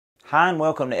Hi and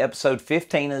welcome to episode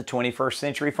 15 of the 21st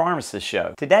Century Pharmacist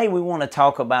Show. Today we want to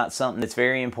talk about something that's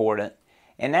very important,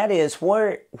 and that is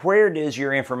where does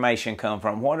your information come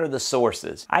from? What are the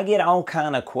sources? I get all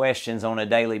kind of questions on a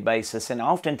daily basis, and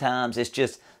oftentimes it's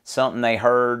just something they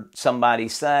heard somebody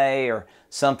say or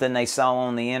something they saw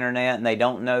on the internet and they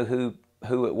don't know who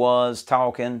it was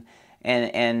talking,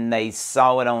 and they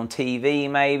saw it on TV,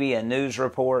 maybe a news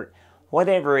report.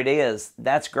 Whatever it is,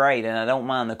 that's great, and I don't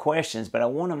mind the questions, but I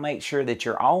want to make sure that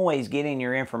you're always getting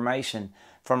your information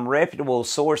from reputable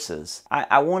sources.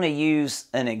 I want to use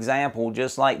an example,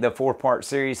 just like the 4-part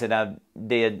series that I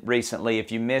did recently.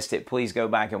 If you missed it, please go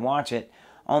back and watch it,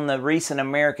 on the recent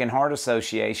American Heart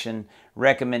Association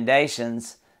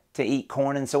recommendations to eat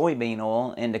corn and soybean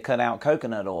oil and to cut out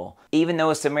coconut oil. Even though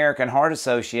it's the American Heart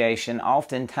Association,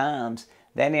 oftentimes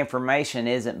that information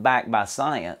isn't backed by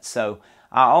science. So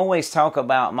I always talk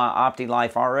about my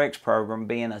OptiLife RX program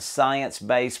being a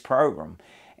science-based program.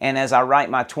 And as I write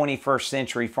my 21st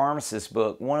Century Pharmacist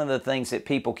book, one of the things that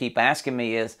people keep asking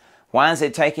me is, why is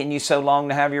it taking you so long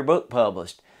to have your book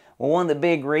published? Well, one of the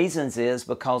big reasons is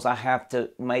because I have to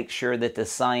make sure that the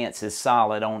science is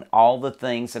solid on all the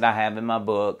things that I have in my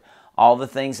book, all the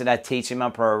things that I teach in my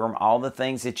program, all the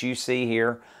things that you see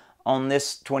here on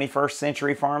this 21st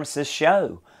Century Pharmacist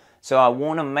show. So I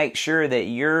want to make sure that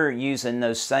you're using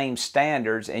those same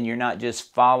standards and you're not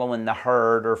just following the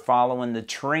herd or following the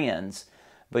trends,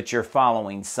 but you're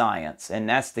following science. And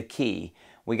that's the key.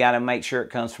 We got to make sure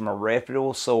it comes from a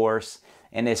reputable source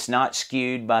and it's not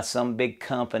skewed by some big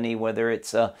company, whether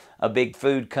it's a big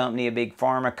food company, a big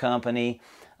pharma company,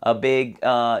 a big,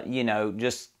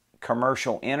 just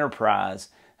commercial enterprise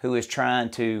who is trying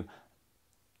to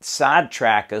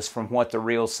sidetrack us from what the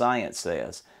real science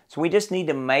says. So we just need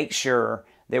to make sure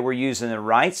that we're using the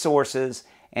right sources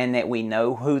and that we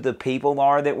know who the people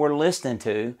are that we're listening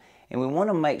to. And we want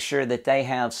to make sure that they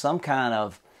have some kind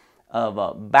of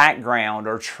a background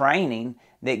or training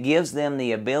that gives them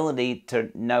the ability to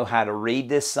know how to read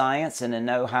this science and to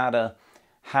know how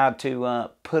to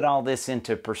put all this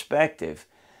into perspective.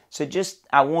 So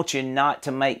I want you not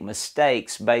to make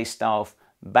mistakes based off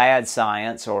bad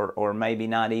science or maybe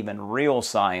not even real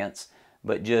science,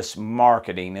 but just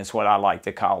marketing is what I like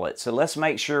to call it. So let's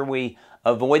make sure we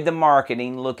avoid the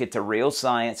marketing, look at the real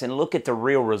science, and look at the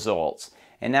real results.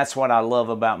 And that's what I love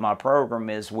about my program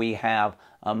is we have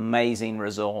amazing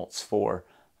results for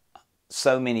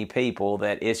so many people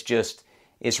that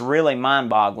it's really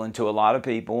mind-boggling to a lot of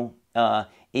people,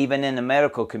 even in the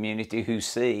medical community, who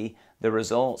see the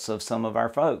results of some of our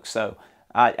folks. So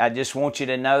I just want you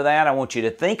to know that. I want you to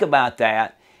think about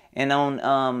that.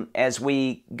 And as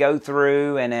we go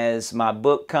through and as my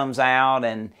book comes out,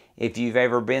 and if you've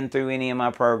ever been through any of my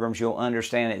programs, you'll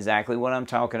understand exactly what I'm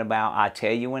talking about. I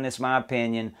tell you when it's my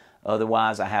opinion,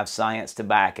 otherwise I have science to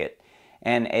back it.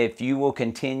 And if you will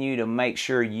continue to make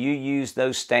sure you use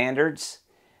those standards,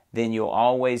 then you'll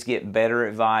always get better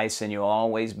advice and you'll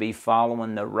always be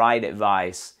following the right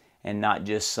advice and not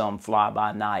just some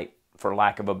fly-by-night, for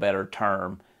lack of a better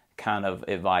term, kind of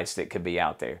advice that could be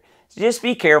out there. So just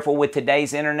be careful with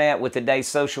today's internet, with today's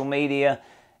social media.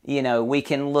 You know, we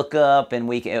can look up and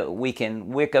we can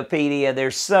Wikipedia.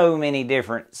 There's so many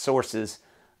different sources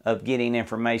of getting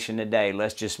information today.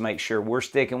 Let's just make sure we're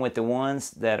sticking with the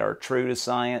ones that are true to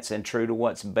science and true to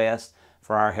what's best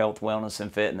for our health, wellness,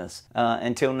 and fitness.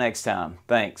 Until next time,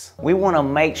 thanks. We want to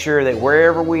make sure that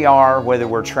wherever we are, whether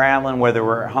we're traveling, whether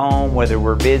we're at home, whether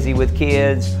we're busy with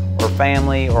kids or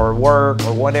family or work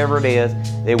or whatever it is,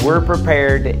 that we're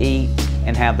prepared to eat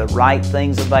and have the right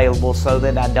things available so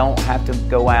that I don't have to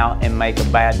go out and make a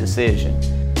bad decision.